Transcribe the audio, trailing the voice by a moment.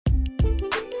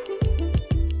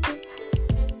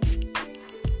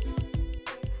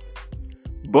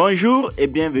Bonjour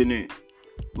et bienvenue.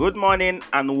 Good morning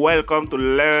and welcome to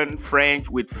Learn French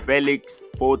with Felix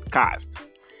podcast.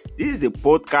 This is a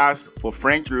podcast for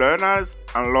French learners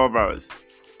and lovers.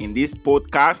 In this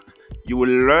podcast, you will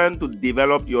learn to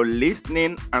develop your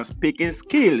listening and speaking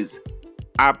skills.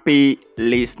 Happy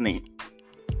listening.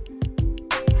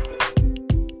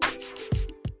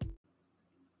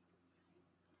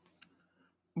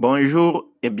 Bonjour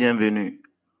et bienvenue.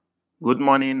 Good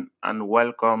morning and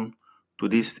welcome to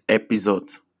this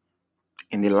episode.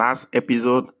 In the last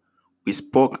episode, we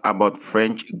spoke about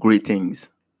French greetings.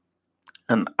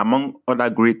 And among other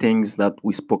greetings that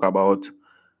we spoke about,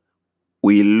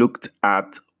 we looked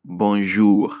at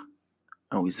bonjour.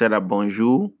 And we said that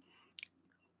bonjour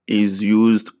is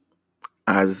used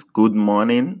as good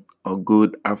morning or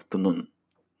good afternoon.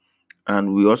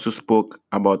 And we also spoke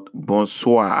about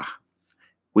bonsoir,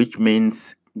 which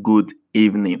means good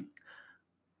evening,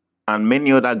 and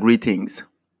many other greetings.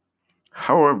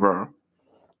 However,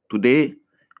 today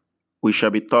we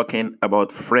shall be talking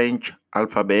about French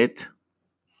alphabet.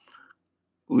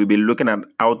 We'll be looking at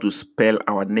how to spell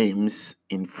our names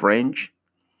in French,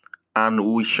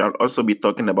 and we shall also be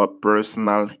talking about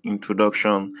personal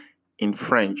introduction in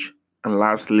French. And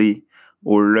lastly,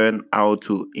 we'll learn how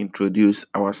to introduce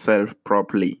ourselves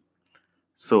properly.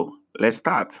 So let's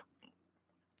start.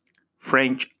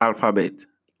 French alphabet,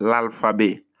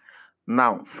 l'alphabet.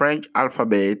 Now, French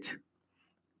alphabet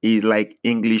is like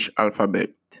English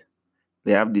alphabet.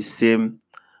 They have the same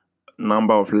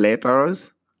number of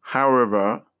letters.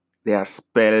 However, they are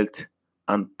spelled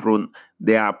and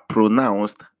they are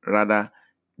pronounced rather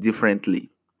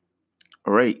differently.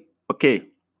 All right. Okay.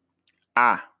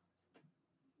 A,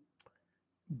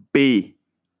 B,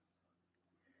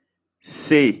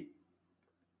 C,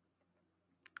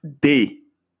 D,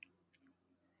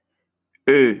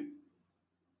 E,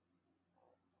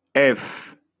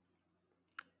 F,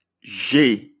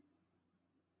 G,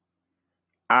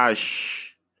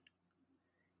 H,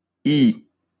 I,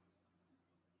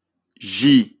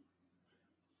 J,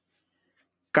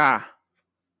 K,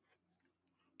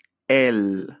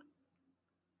 L,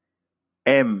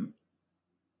 M,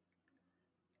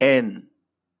 N,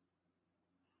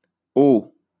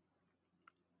 O,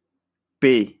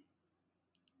 P,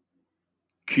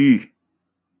 Q,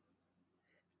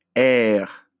 R,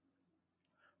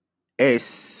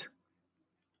 S,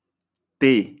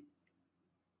 T,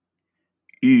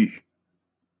 U,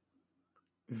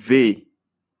 V,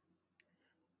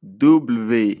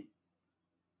 W,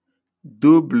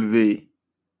 W,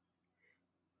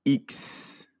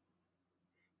 X,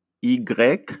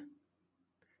 Y,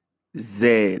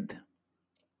 Z.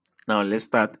 Now let's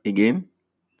start again.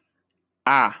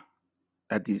 A,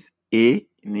 that is A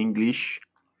in English.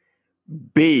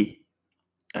 B,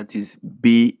 that is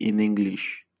B in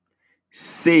English.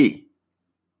 C,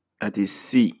 that is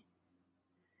C.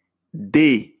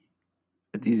 D,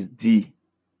 that is D.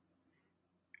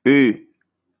 E,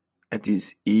 that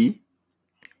is E.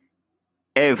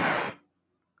 F,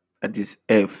 that is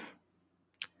F.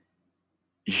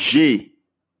 G,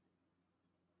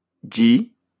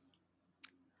 G.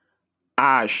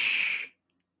 H,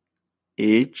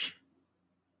 H.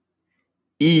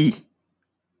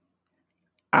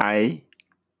 I,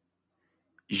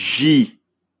 J,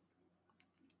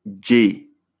 J.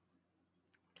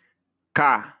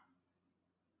 K,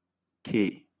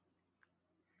 K.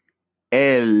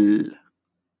 L,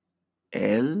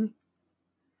 L.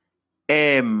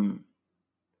 M,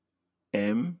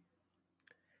 M.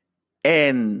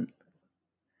 N,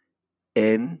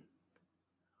 N.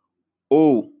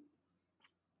 O,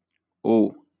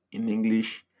 O in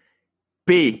English.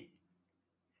 P,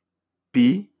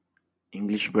 P,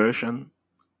 English version.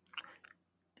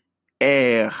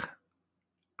 R,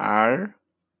 R.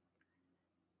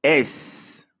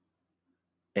 S,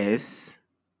 S.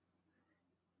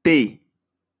 T,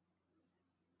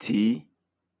 T.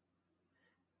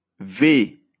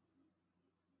 V,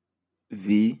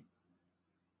 V.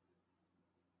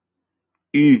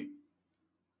 U,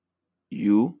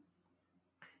 U.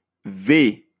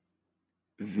 V,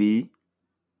 V.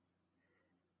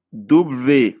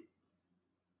 W,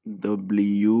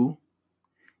 W.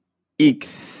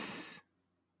 X,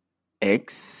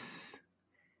 X.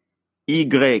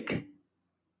 Y,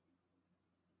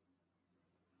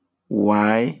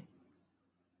 Y.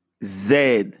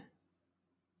 Z,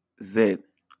 Z.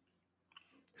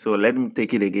 So let me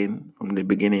take it again from the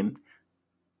beginning.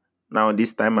 Now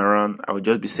this time around, I'll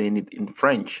just be saying it in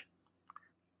French.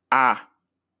 A,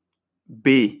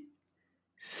 B,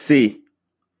 C,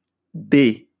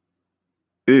 D,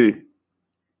 E,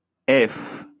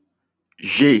 F,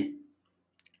 G,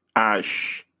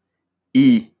 H,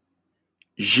 I,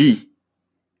 J,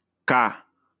 K,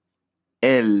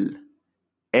 L,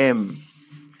 M,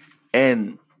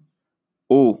 N,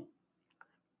 O,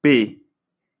 P,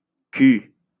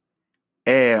 Q,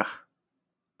 R,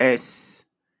 S,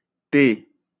 T,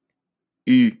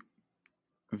 U,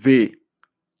 V,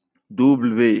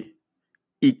 W,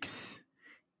 X,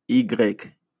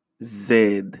 Y,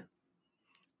 Z.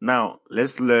 Now,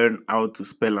 let's learn how to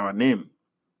spell our name.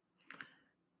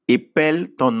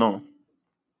 Épelle ton nom.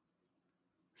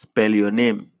 Spell your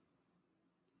name.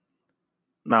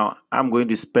 Now, I'm going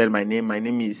to spell my name. My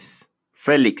name is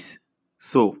Felix.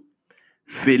 So,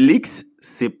 Félix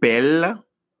s'appelle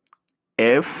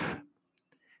F,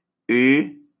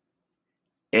 E,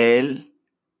 L,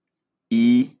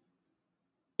 I,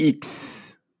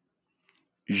 X.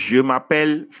 Je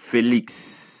m'appelle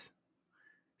Félix.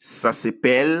 Ça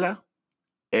s'appelle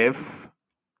F,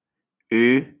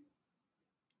 E,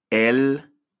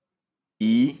 L,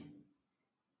 I,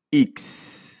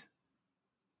 X.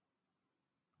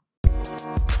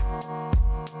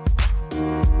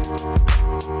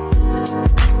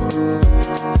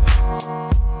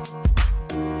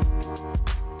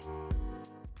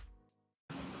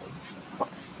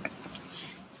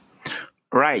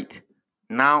 Right.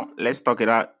 Now, let's talk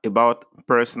about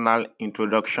personal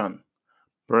introduction.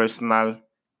 Personal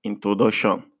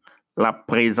introduction. La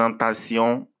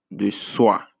présentation de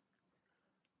soi.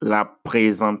 La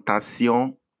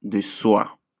présentation de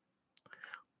soi.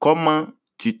 Comment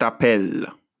tu t'appelles?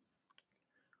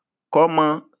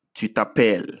 Comment tu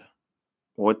t'appelles?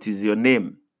 What is your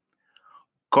name?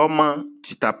 Comment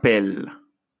tu t'appelles?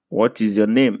 What is your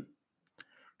name?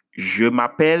 Je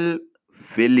m'appelle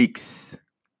Félix.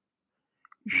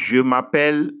 Je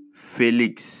m'appelle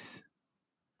Félix.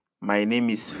 My name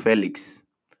is Felix.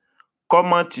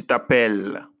 Comment tu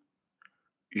t'appelles?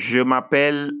 Je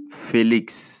m'appelle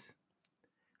Félix.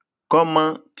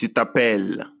 Comment tu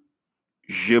t'appelles?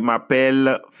 Je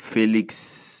m'appelle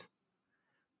Félix.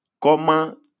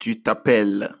 Comment tu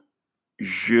t'appelles?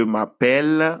 Je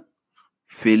m'appelle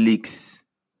Félix.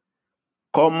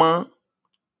 Comment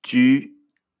tu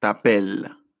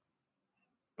t'appelles?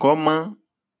 Comment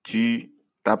tu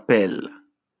t'appelles?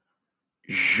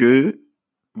 Je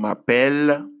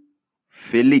m'appelle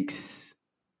Félix.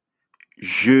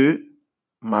 Je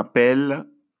m'appelle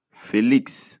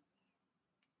Félix.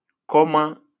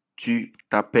 Comment tu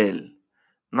t'appelles?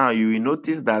 Now you will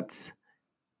notice that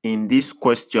in this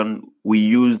question we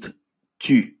used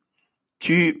tu.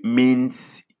 Tu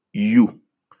means you,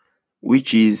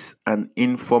 which is an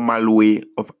informal way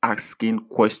of asking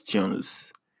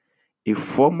questions. A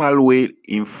formal way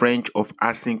in French of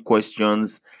asking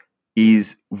questions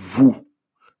is vous.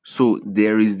 So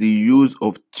there is the use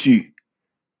of tu,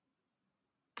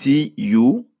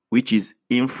 tu, which is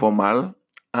informal,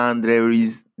 and there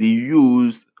is the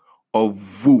use of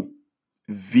vous,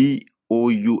 vous,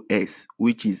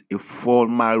 which is a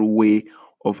formal way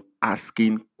of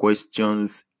asking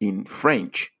questions in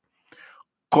French.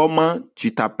 Comment tu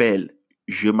t'appelles?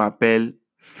 Je m'appelle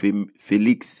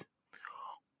Félix.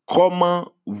 Comment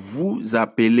vous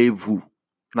appelez-vous?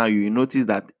 Now you notice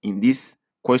that in this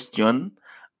question,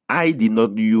 I did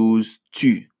not use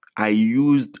tu. I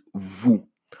used vous.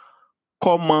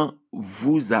 Comment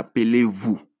vous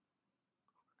appelez-vous?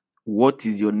 What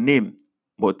is your name?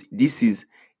 But this is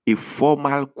a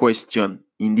formal question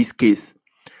in this case.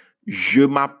 Je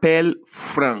m'appelle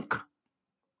Frank.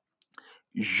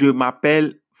 Je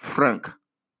m'appelle Frank.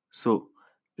 So,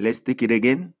 let's take it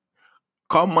again.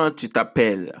 Comment tu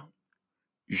t'appelles?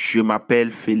 Je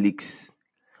m'appelle Félix.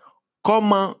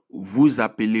 Comment vous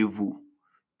appelez-vous?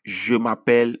 Je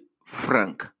m'appelle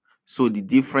Frank. So the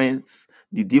difference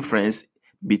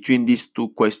between these two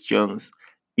questions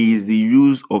is the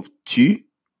use of tu,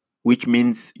 which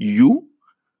means you,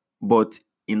 but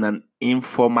in an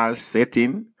informal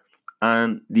setting,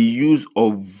 and the use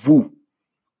of vous,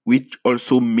 which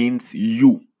also means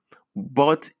you,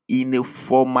 but in a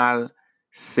formal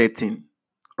setting.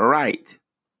 Right.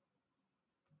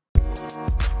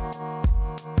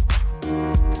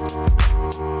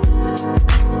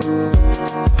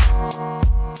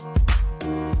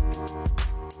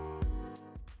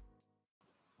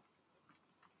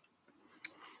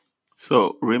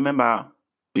 So remember,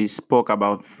 we spoke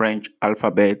about French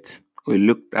alphabet. We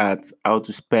looked at how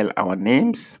to spell our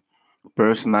names,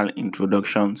 personal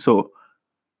introduction. So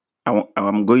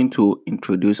I'm going to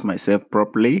introduce myself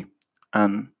properly,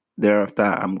 and thereafter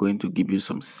I'm going to give you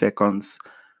some seconds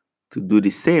to do the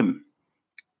same.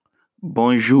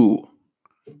 Bonjour,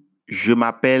 je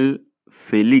m'appelle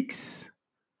Félix.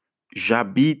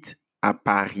 J'habite à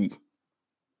Paris.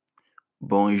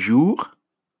 Bonjour,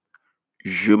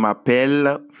 Je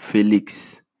m'appelle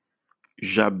Félix.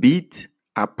 J'habite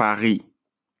à Paris.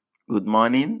 Good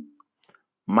morning.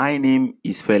 My name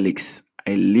is Felix.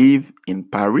 I live in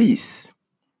Paris.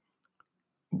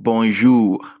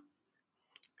 Bonjour.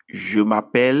 Je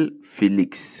m'appelle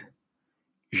Félix.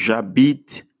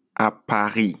 J'habite à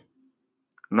Paris.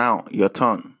 Now, your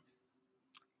turn.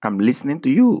 I'm listening to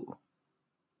you.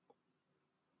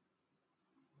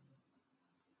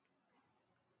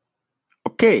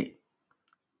 Okay.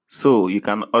 So, you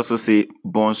can also say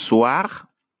bonsoir.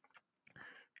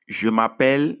 Je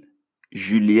m'appelle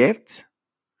Juliette.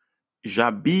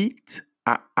 J'habite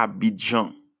à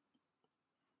Abidjan.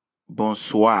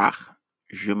 Bonsoir.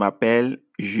 Je m'appelle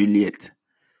Juliette.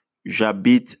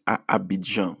 J'habite à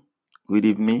Abidjan. Good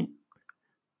evening.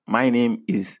 My name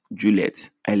is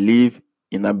Juliette. I live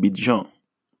in Abidjan.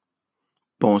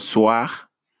 Bonsoir.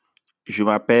 Je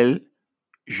m'appelle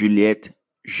Juliette.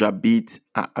 J'habite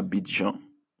à Abidjan.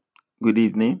 Good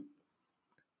evening.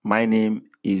 My name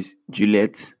is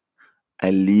Juliette.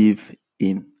 I live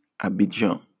in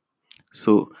Abidjan.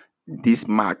 So this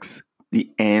marks the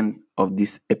end of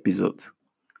this episode.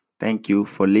 Thank you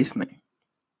for listening.